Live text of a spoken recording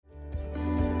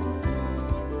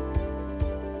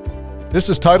This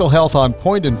is TidalHealth on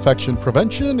Point Infection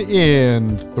Prevention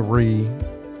in 3,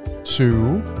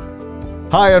 2.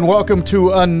 Hi, and welcome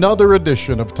to another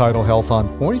edition of TidalHealth on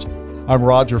Point. I'm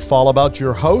Roger Fallabout,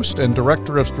 your host and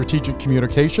Director of Strategic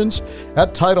Communications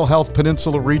at TidalHealth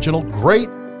Peninsula Regional. Great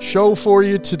show for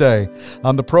you today.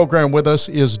 On the program with us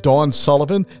is Dawn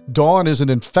Sullivan. Dawn is an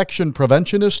infection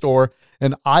preventionist, or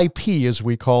an IP as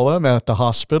we call them, at the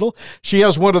hospital. She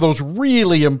has one of those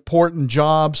really important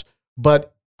jobs, but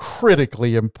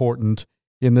critically important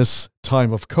in this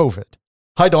time of COVID.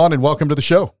 Hi, Dawn, and welcome to the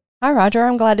show. Hi, Roger.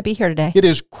 I'm glad to be here today. It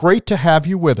is great to have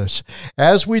you with us.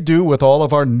 As we do with all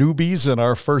of our newbies and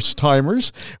our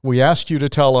first-timers, we ask you to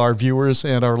tell our viewers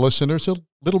and our listeners a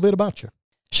little bit about you.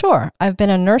 Sure. I've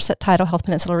been a nurse at TidalHealth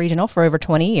Peninsula Regional for over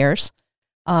 20 years.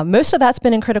 Most of that's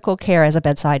been in critical care as a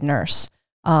bedside nurse.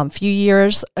 A few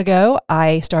years ago,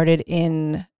 I started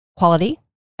in quality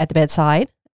at the bedside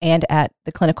and at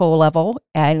the clinical level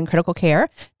and in critical care,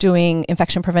 doing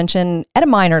infection prevention at a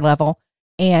minor level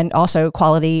and also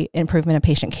quality improvement of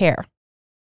patient care.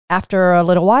 After a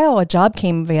little while, a job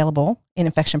came available in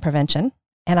infection prevention,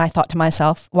 and I thought to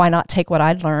myself, why not take what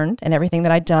I'd learned and everything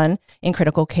that I'd done in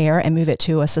critical care and move it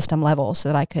to a system level so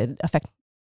that I could affect,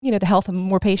 the health of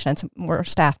more patients, more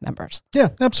staff members. Yeah,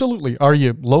 absolutely. Are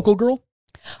you a local girl?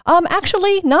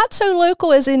 Actually, not so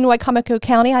local as in Wicomico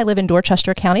County. I live in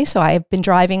Dorchester County, so I've been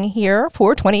driving here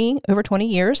for over 20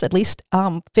 years, at least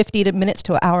 50 minutes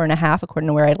to an hour and a half, according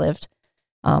to where I lived.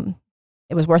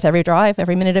 It was worth every drive,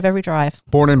 every minute of every drive.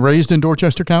 Born and raised in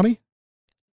Dorchester County?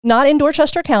 Not in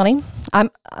Dorchester County.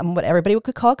 I'm what everybody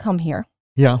could call come here.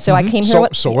 Yeah. So I came here.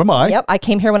 So am I. Yep. I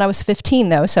came here when I was 15,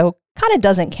 though, so kind of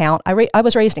doesn't count. I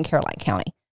was raised in Caroline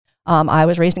County. I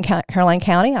was raised in Caroline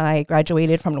County. I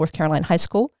graduated from North Carolina High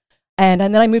School, and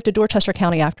then I moved to Dorchester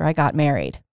County after I got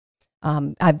married.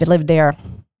 I've lived there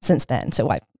since then, so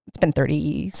it's been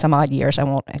 30 some odd years. I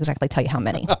won't exactly tell you how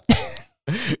many.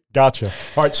 Gotcha.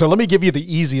 All right, so let me give you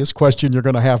the easiest question you're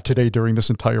going to have today during this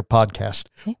entire podcast.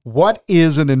 Okay. What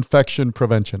is an infection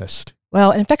preventionist?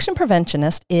 Well, an infection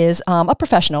preventionist is a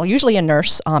professional, usually a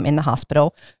nurse in the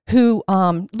hospital, who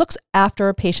looks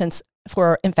after patients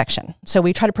for infection. So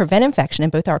we try to prevent infection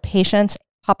in both our patients,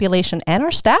 population, and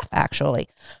our staff, actually.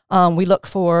 We look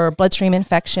for bloodstream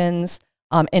infections,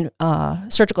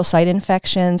 surgical site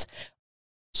infections,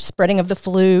 spreading of the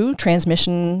flu,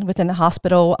 transmission within the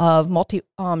hospital of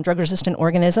drug-resistant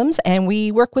organisms, and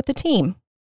we work with the team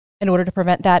in order to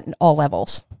prevent that at all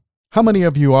levels. How many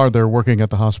of you are there working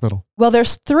at the hospital? Well,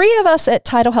 there's 3 of us at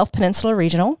TidalHealth Peninsula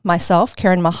Regional, myself,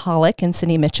 Karen Mahalik, and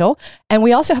Cindy Mitchell. And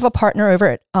we also have a partner over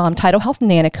at TidalHealth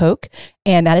Nanticoke,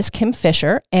 and that is Kim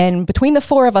Fisher. And between the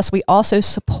 4 of us, we also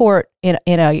support in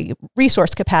a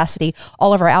resource capacity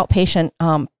all of our outpatient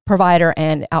provider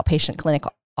and outpatient clinic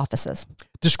offices.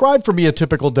 Describe for me a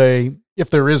typical day, if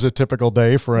there is a typical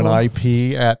day for an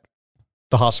IP at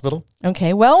the hospiel.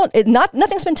 Okay, well,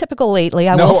 nothing's been typical lately.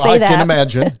 I will say that. I can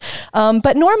imagine.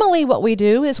 But normally what we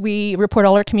do is we report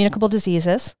all our communicable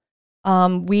diseases.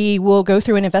 We will go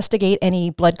through and investigate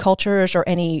any blood cultures or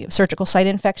any surgical site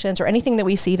infections or anything that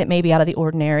we see that may be out of the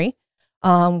ordinary.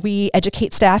 We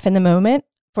educate staff in the moment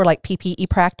for like PPE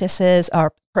practices,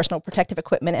 our personal protective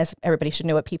equipment, as everybody should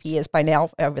know what PPE is by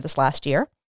now over this last year.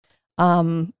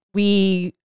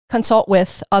 We consult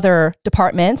with other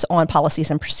departments on policies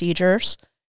and procedures.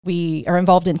 We are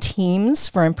involved in teams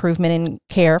for improvement in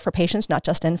care for patients, not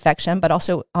just infection, but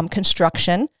also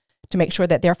construction to make sure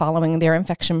that they're following their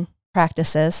infection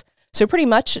practices. So pretty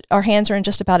much our hands are in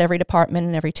just about every department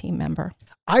and every team member.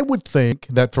 I would think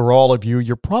that for all of you,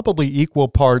 you're probably equal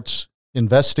parts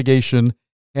investigation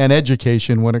and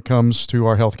education when it comes to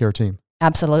our healthcare team.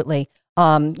 Absolutely.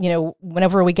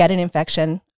 Whenever we get an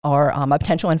infection, or a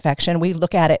potential infection, we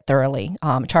look at it thoroughly.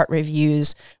 Chart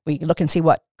reviews, we look and see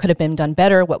what could have been done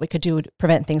better, what we could do to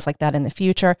prevent things like that in the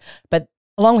future. But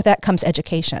along with that comes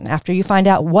education. After you find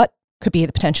out what could be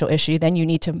the potential issue, then you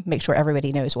need to make sure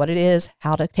everybody knows what it is,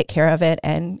 how to take care of it,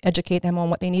 and educate them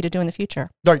on what they need to do in the future.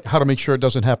 Right, how to make sure it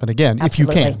doesn't happen again,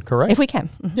 Absolutely. If you can, correct? If we can.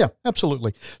 Mm-hmm. Yeah,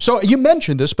 absolutely. So you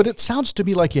mentioned this, but it sounds to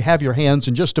me like you have your hands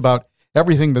in just about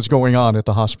everything that's going on at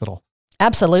the hospital.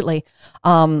 Absolutely.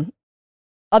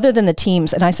 Other than the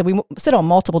teams, and I said we sit on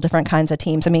multiple different kinds of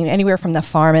teams. I mean, anywhere from the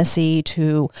pharmacy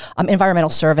to environmental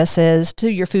services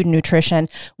to your food and nutrition.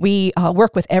 We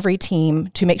work with every team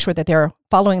to make sure that they're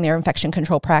following their infection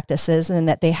control practices and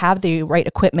that they have the right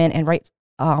equipment and right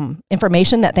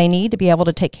information that they need to be able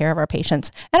to take care of our patients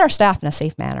and our staff in a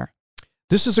safe manner.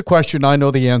 This is a question I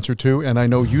know the answer to, and I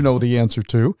know you know the answer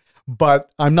to.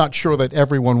 But I'm not sure that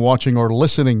everyone watching or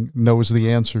listening knows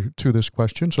the answer to this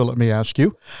question. So let me ask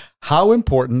you, how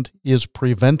important is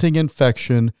preventing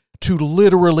infection to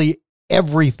literally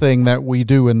everything that we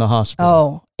do in the hospital.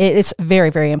 Oh, it's very,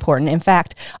 very important. In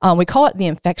fact, we call it the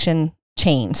infection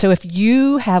chain. So if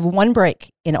you have one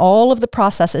break in all of the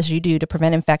processes you do to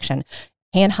prevent infection,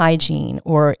 hand hygiene,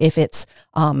 or if it's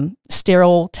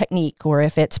sterile technique, or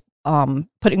if it's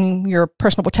putting your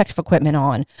personal protective equipment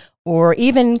on, or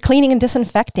even cleaning and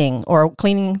disinfecting or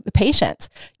cleaning the patients,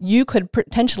 you could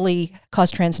potentially cause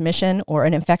transmission or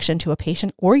an infection to a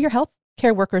patient or your health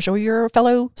care workers or your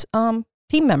fellow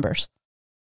team members.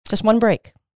 Just one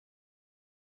break.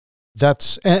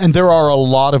 And there are a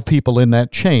lot of people in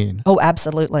that chain. Oh,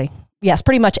 absolutely. Yes,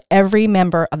 pretty much every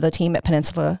member of the team at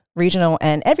Peninsula Regional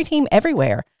and every team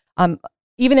everywhere.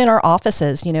 Even in our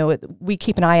offices, we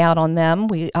keep an eye out on them.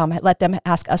 We let them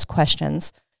ask us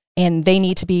questions, and they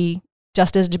need to be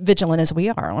just as vigilant as we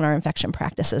are on our infection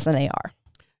practices, and they are.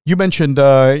 You mentioned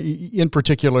in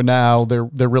particular now, there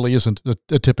really isn't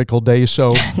a typical day.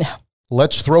 So No.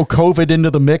 Let's throw COVID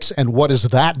into the mix. And what does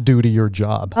that do to your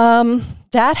job?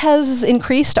 That has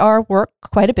increased our work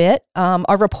quite a bit.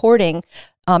 Our reporting,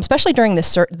 especially during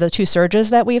the two surges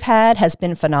that we've had, has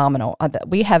been phenomenal.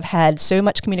 We have had so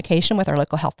much communication with our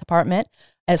local health department,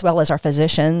 as well as our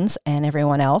physicians and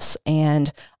everyone else.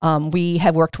 And we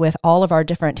have worked with all of our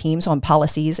different teams on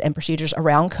policies and procedures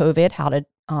around COVID, how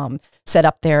to set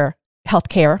up their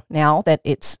healthcare now that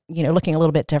it's looking a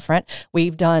little bit different.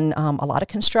 We've done a lot of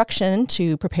construction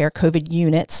to prepare COVID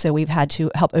units, so we've had to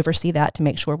help oversee that to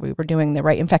make sure we were doing the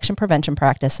right infection prevention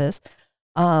practices.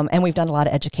 And we've done a lot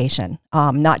of education,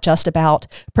 not just about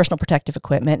personal protective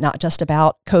equipment, not just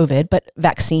about COVID, but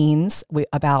vaccines,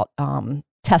 about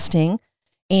testing.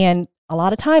 And a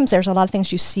lot of times there's a lot of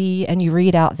things you see and you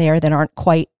read out there that aren't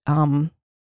quite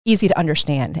easy to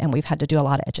understand. And we've had to do a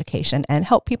lot of education and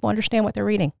help people understand what they're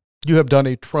reading. You have done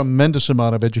a tremendous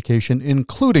amount of education,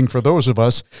 including for those of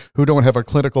us who don't have a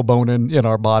clinical bone in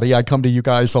our body. I come to you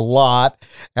guys a lot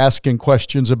asking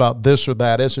questions about this or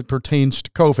that as it pertains to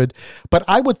COVID. But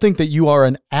I would think that you are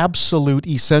an absolute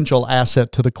essential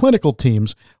asset to the clinical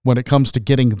teams when it comes to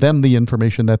getting them the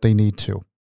information that they need to.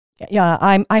 Yeah,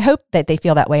 I hope that they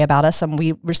feel that way about us. And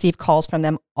we receive calls from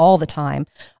them all the time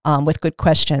with good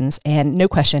questions. And no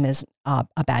question is a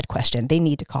bad question. They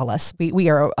need to call us. We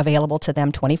are available to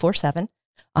them 24/7.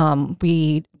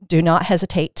 We do not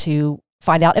hesitate to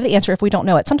find out the answer if we don't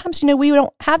know it. Sometimes, we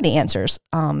don't have the answers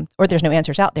or there's no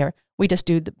answers out there. We just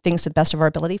do the things to the best of our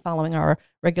ability, following our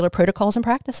regular protocols and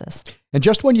practices. And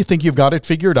just when you think you've got it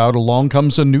figured out, along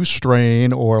comes a new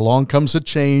strain or along comes a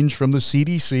change from the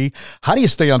CDC. How do you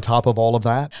stay on top of all of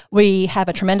that? We have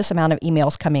a tremendous amount of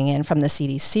emails coming in from the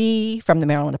CDC, from the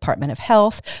Maryland Department of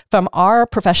Health, from our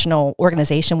professional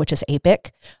organization, which is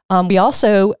APIC. We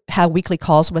also have weekly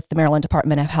calls with the Maryland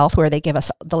Department of Health where they give us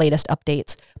the latest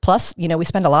updates. Plus, we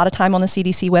spend a lot of time on the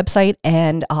CDC website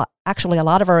and actually a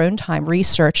lot of our own time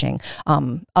researching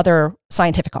other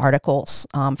scientific articles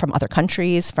from other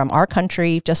countries, from our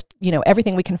country, just,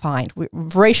 everything we can find. We're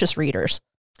voracious readers.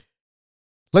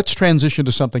 Let's transition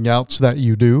to something else that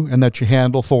you do and that you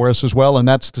handle for us as well, and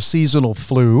that's the seasonal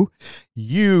flu.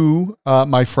 You,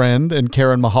 my friend, and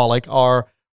Karen Mahalik are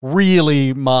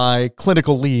really my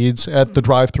clinical leads at the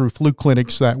drive-through flu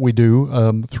clinics that we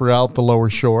do throughout the Lower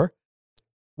Shore.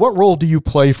 What role do you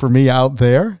play for me out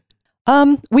there?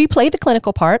 We play the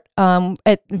clinical part.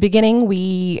 At the beginning,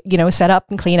 we, set up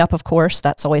and clean up, of course,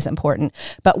 that's always important.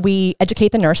 But we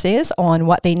educate the nurses on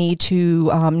what they need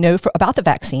to know about the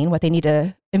vaccine, what they need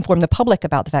to inform the public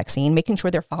about the vaccine, making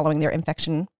sure they're following their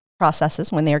infection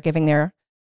processes when they're giving their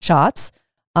shots.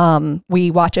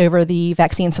 We watch over the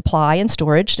vaccine supply and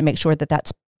storage to make sure that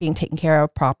that's being taken care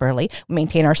of properly. We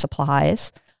maintain our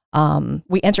supplies.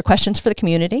 We answer questions for the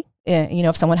community.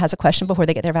 If someone has a question before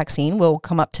they get their vaccine, we'll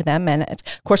come up to them. And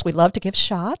of course, we love to give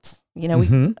shots. We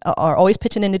are always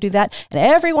pitching in to do that. And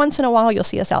every once in a while, you'll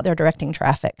see us out there directing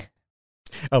traffic.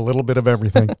 A little bit of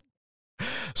everything.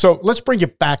 So let's bring you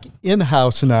back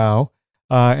in-house now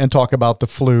and talk about the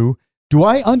flu. Do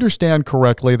I understand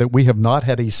correctly that we have not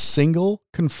had a single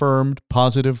confirmed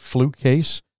positive flu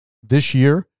case this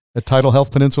year at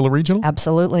TidalHealth Peninsula Regional?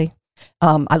 Absolutely.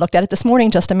 I looked at it this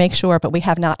morning just to make sure, but we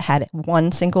have not had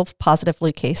one single positive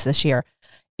flu case this year.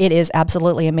 It is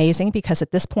absolutely amazing because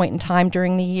at this point in time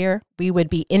during the year, we would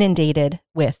be inundated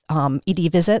with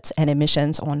ED visits and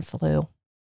admissions on flu.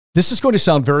 This is going to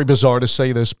sound very bizarre to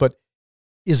say this, but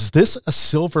is this a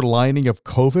silver lining of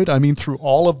COVID? I mean, through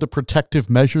all of the protective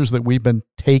measures that we've been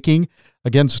taking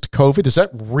against COVID, is that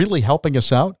really helping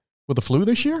us out? with the flu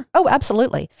this year? Oh,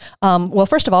 absolutely. Well,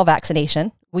 first of all,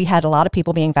 vaccination. We had a lot of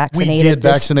people being vaccinated. We did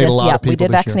vaccinate a lot of people. We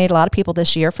did vaccinate a lot of people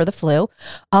this year for the flu.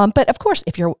 But of course,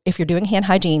 if you're doing hand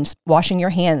hygiene, washing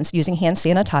your hands, using hand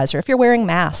sanitizer, if you're wearing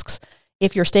masks,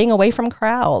 if you're staying away from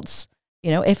crowds,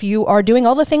 if you are doing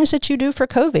all the things that you do for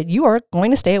COVID, you are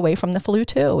going to stay away from the flu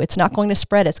too. It's not going to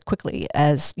spread as quickly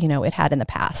as, it had in the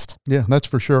past. Yeah, that's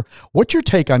for sure. What's your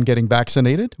take on getting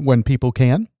vaccinated when people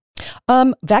can?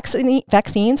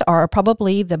 Vaccines are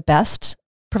probably the best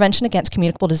prevention against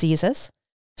communicable diseases.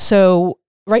 So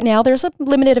right now there's a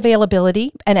limited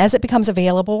availability, and as it becomes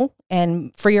available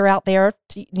and freer out there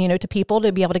to people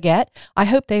to be able to get, I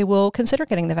hope they will consider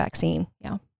getting the vaccine.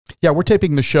 Yeah. Yeah, we're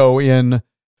taping the show in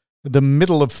the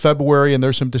middle of February, and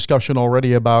there's some discussion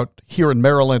already about, here in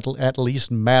Maryland at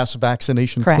least, mass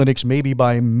vaccination Correct. Clinics maybe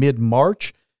by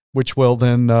mid-March, which will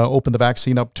then open the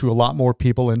vaccine up to a lot more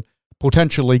people and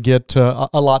potentially get a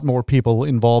lot more people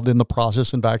involved in the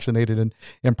process and vaccinated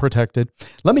and protected.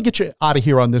 Let me get you out of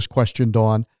here on this question,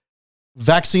 Dawn.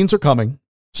 Vaccines are coming.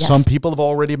 Yes. Some people have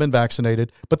already been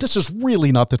vaccinated, but this is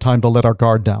really not the time to let our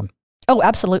guard down. Oh,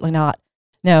 absolutely not.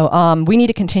 No, we need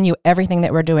to continue everything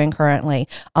that we're doing currently.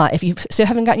 If you still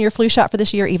haven't gotten your flu shot for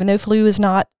this year, even though flu is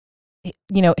not,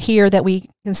 here that we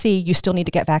can see, you still need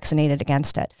to get vaccinated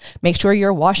against it. Make sure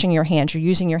you're washing your hands, you're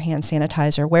using your hand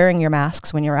sanitizer, wearing your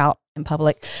masks when you're out in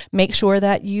public. Make sure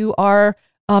that you are,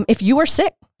 if you are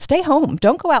sick, stay home.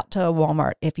 Don't go out to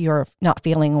Walmart if you're not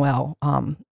feeling well.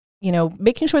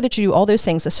 Making sure that you do all those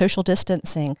things, the social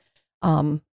distancing,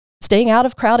 staying out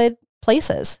of crowded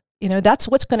places. That's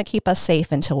what's going to keep us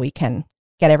safe until we can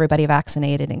get everybody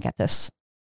vaccinated and get this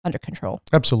under control.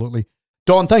 Absolutely.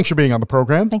 Dawn, thanks for being on the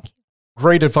program. Thank you.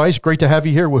 Great advice. Great to have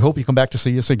you here. We hope you come back to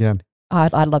see us again.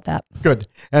 I'd love that. Good.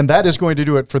 And that is going to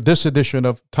do it for this edition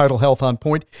of Tidal Health on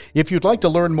Point. If you'd like to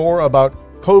learn more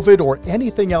about COVID or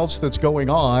anything else that's going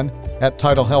on at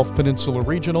TidalHealth Peninsula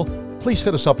Regional, please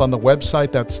hit us up on the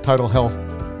website. That's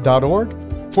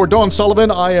tidalhealth.org. For Dawn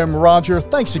Sullivan, I am Roger.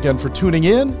 Thanks again for tuning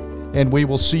in, and we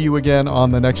will see you again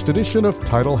on the next edition of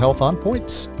Tidal Health on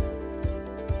Point.